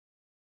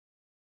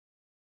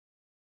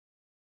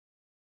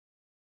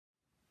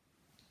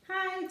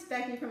Hi, it's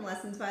Becky from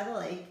Lessons by the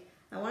Lake.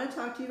 I want to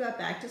talk to you about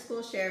back to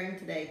school sharing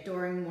today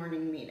during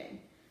morning meeting.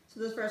 So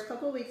those first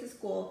couple of weeks of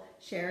school,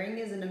 sharing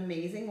is an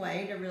amazing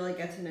way to really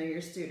get to know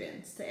your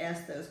students, to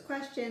ask those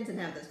questions and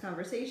have those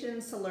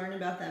conversations, to learn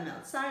about them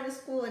outside of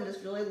school and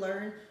just really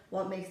learn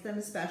what makes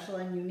them special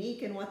and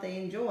unique and what they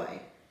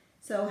enjoy.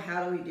 So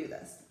how do we do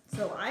this?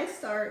 So I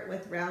start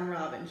with round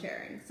robin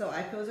sharing. So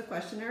I pose a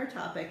question or a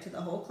topic to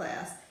the whole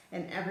class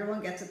and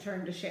everyone gets a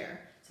turn to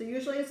share. So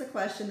usually it's a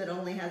question that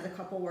only has a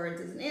couple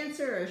words as an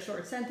answer or a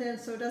short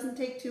sentence, so it doesn't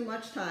take too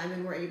much time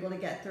and we're able to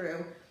get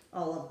through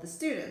all of the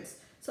students.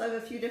 So I have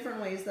a few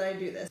different ways that I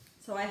do this.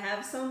 So I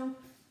have some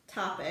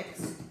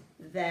topics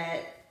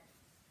that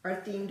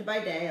are themed by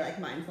day,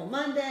 like Mindful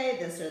Monday,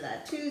 This or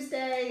That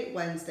Tuesday,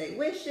 Wednesday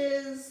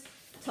Wishes,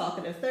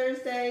 Talkative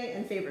Thursday,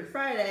 and Favorite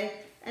Friday.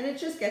 And it's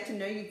just get to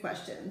know you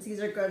questions. These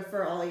are good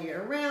for all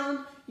year round.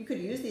 You could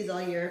use these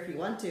all year if you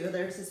want to.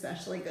 They're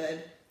especially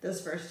good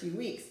those first few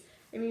weeks.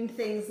 I mean,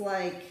 things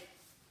like,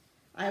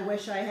 I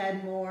wish I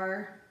had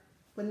more.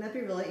 Wouldn't that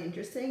be really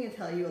interesting and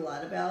tell you a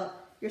lot about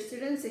your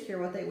students to hear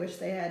what they wish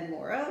they had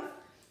more of?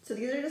 So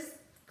these are just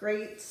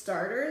great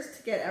starters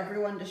to get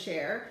everyone to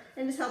share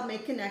and just help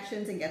make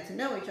connections and get to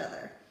know each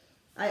other.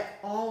 I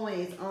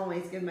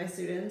always give my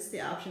students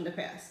the option to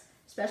pass,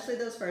 especially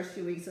those first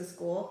few weeks of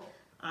school.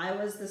 I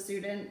was the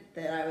student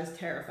that I was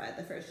terrified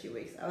the first few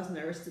weeks. I was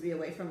nervous to be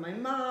away from my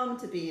mom,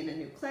 to be in a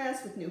new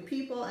class with new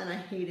people, and I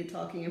hated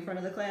talking in front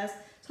of the class.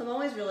 So I'm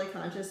always really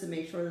conscious to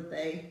make sure that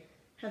they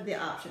have the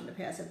option to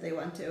pass if they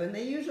want to. And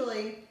they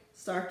usually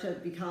start to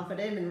be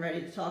confident and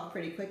ready to talk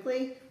pretty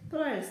quickly,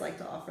 but I just like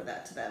to offer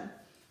that to them.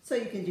 So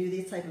you can do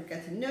these type of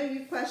get to know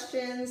you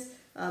questions.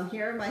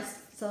 Here are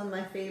some of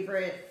my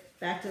favorite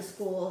back to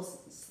school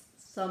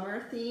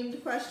summer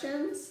themed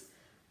questions.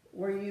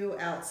 Were you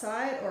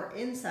outside or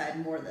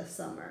inside more this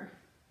summer?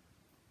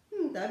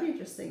 That'd be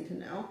interesting to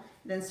know.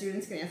 Then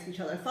students can ask each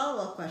other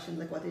follow-up questions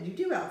like, what did you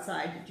do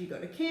outside? Did you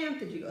go to camp?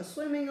 Did you go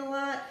swimming a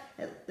lot?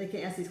 They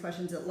can ask these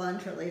questions at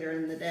lunch or later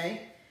in the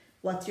day.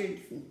 What's your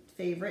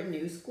favorite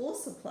new school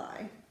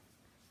supply?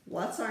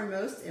 What's our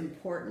most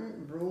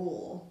important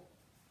rule?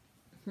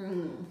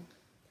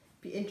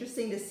 Be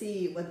interesting to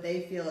see what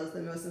they feel is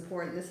the most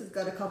important. This is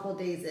good a couple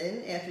days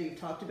in after you've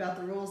talked about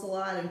the rules a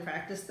lot and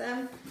practiced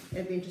them.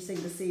 It'd be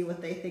interesting to see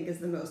what they think is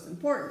the most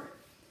important.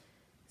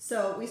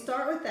 So we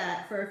start with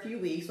that for a few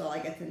weeks while I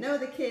get to know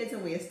the kids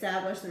and we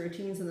establish the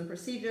routines and the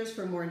procedures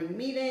for morning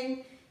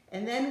meeting.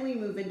 And then we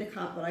move into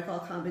what I call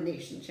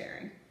combination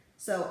sharing.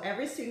 So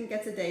every student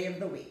gets a day of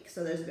the week.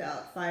 So there's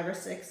about 5 or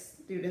 6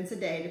 students a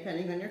day,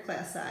 depending on your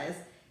class size,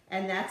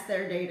 and that's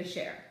their day to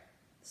share.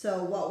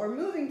 So what we're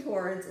moving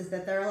towards is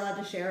that they're allowed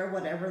to share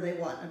whatever they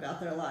want about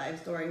their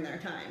lives during their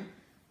time.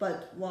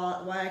 But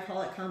why I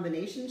call it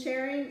combination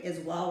sharing is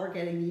while we're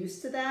getting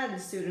used to that and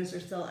students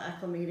are still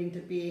acclimating to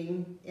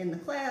being in the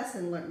class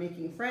and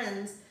making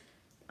friends,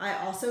 I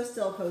also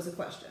still pose a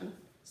question.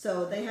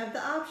 So they have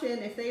the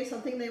option, if they have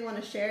something they want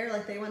to share,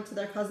 like they went to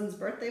their cousin's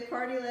birthday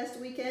party last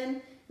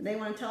weekend and they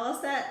want to tell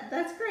us that,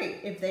 that's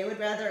great. If they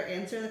would rather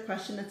answer the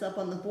question that's up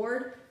on the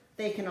board,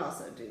 they can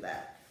also do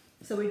that.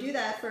 So we do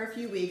that for a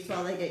few weeks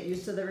while they get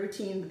used to the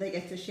routine that they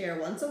get to share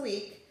once a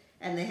week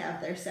and they have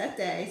their set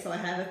day. So I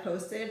have it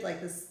posted, like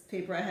this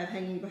paper I have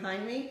hanging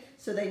behind me,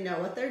 so they know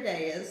what their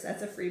day is.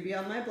 That's a freebie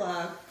on my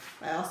blog.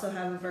 I also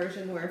have a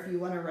version where if you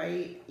want to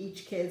write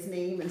each kid's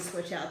name and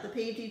switch out the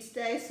page each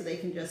day so they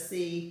can just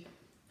see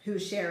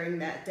who's sharing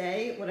that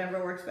day,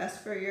 whatever works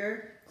best for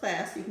your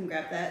class, you can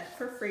grab that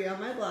for free on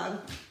my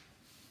blog.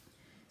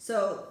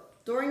 So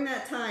during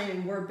that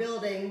time, we're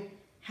building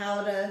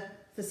how to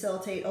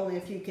facilitate only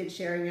a few kids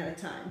sharing at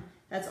a time.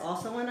 That's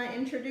also when I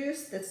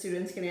introduce that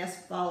students can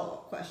ask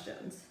follow-up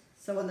questions.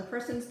 So when the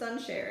person's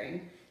done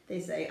sharing,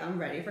 they say, I'm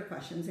ready for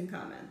questions and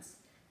comments.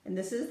 And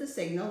this is the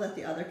signal that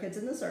the other kids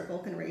in the circle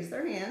can raise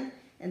their hand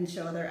and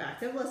show their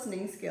active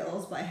listening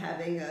skills by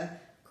having a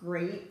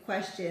great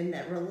question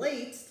that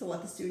relates to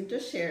what the student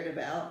just shared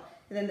about.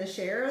 And then the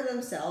sharer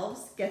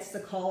themselves gets to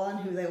call on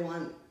who they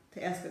want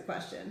to ask a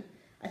question.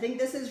 I think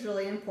this is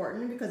really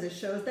important because it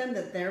shows them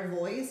that their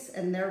voice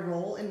and their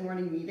role in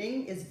morning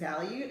meeting is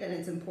valued and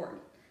it's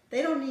important.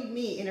 They don't need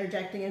me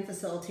interjecting and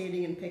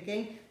facilitating and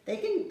picking.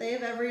 They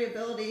have every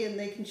ability and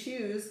they can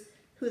choose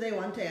who they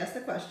want to ask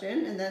the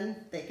question and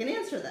then they can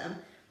answer them.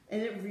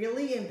 And it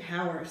really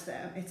empowers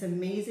them. It's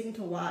amazing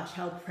to watch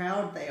how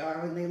proud they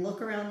are when they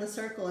look around the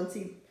circle and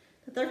see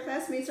that their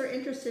classmates are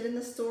interested in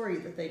the story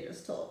that they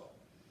just told.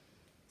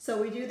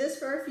 So we do this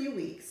for a few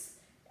weeks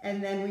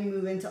and then we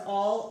move into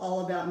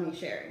all about me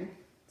sharing.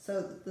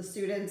 So the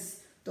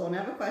students don't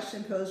have a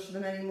question posed for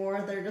them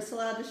anymore. They're just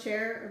allowed to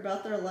share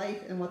about their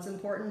life and what's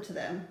important to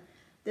them.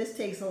 This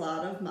takes a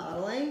lot of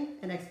modeling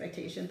and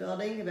expectation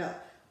building about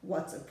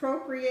what's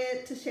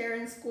appropriate to share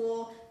in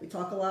school. We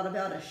talk a lot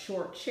about a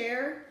short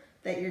share,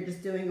 that you're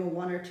just doing a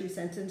 1 or 2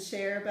 sentence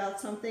share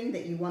about something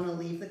that you want to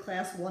leave the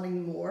class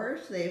wanting more.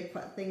 So they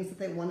have things that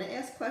they want to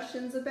ask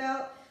questions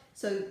about.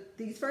 So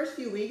these first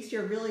few weeks,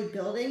 you're really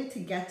building to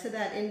get to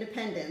that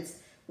independence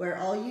where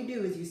all you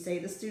do is you say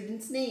the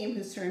student's name,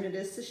 whose turn it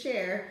is to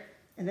share,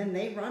 and then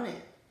they run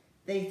it.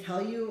 They tell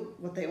you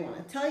what they want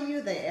to tell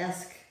you. They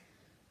ask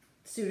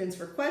students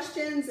for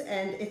questions,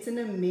 and it's an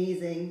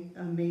amazing,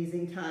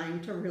 amazing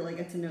time to really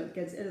get to know the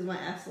kids. It is my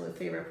absolute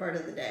favorite part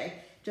of the day.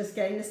 Just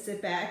getting to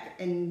sit back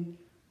and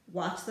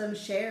watch them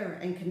share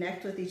and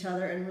connect with each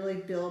other and really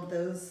build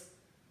those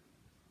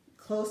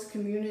close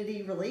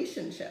community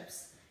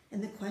relationships.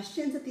 And the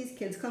questions that these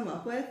kids come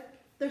up with,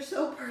 they're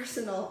so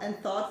personal and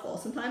thoughtful.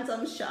 Sometimes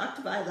I'm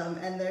shocked by them,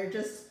 and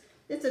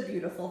it's a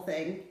beautiful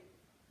thing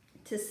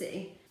to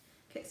see.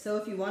 Okay, so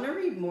if you want to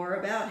read more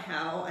about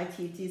how I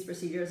teach these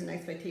procedures and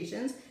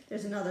expectations,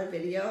 there's another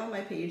video on my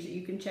page that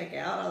you can check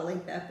out. I'll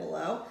link that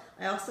below.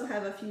 I also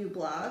have a few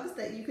blogs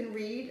that you can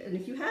read, and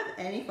if you have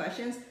any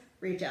questions,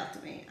 reach out to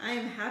me. I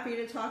am happy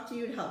to talk to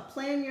you to help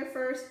plan your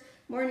first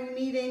morning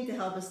meeting, to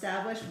help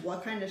establish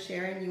what kind of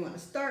sharing you want to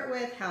start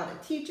with, how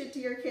to teach it to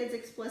your kids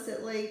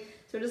explicitly.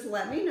 So just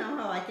let me know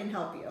how I can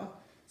help you.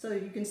 So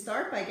you can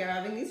start by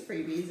grabbing these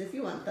freebies if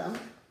you want them.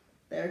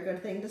 They're a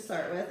good thing to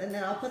start with. And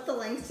then I'll put the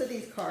links to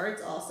these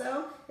cards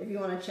also if you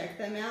want to check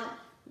them out.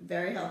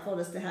 Very helpful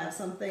just to have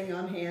something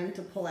on hand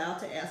to pull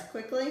out to ask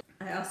quickly.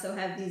 I also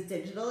have these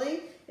digitally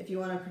if you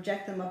want to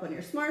project them up on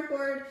your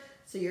smartboard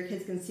so your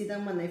kids can see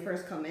them when they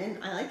first come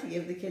in. I like to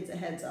give the kids a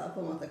heads up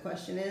on what the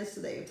question is so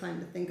they have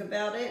time to think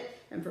about it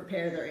and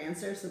prepare their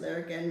answer, so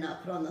they're again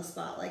not put on the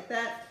spot like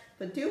that.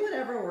 But do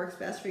whatever works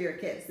best for your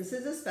kids. This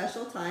is a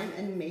special time,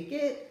 and make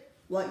it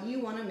what you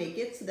want to make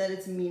it so that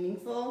it's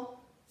meaningful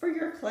for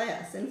your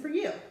class and for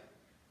you.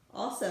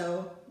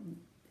 Also,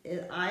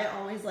 I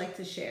always like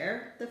to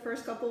share the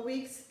first couple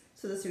weeks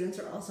so the students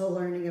are also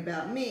learning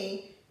about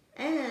me,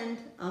 and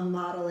I'm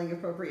modeling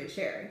appropriate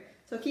sharing.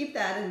 So keep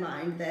that in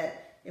mind,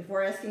 that if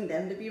we're asking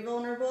them to be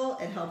vulnerable,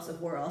 it helps if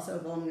we're also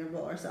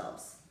vulnerable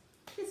ourselves.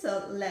 Okay,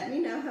 so let me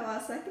know how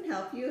else I can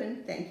help you,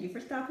 and thank you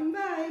for stopping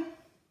by.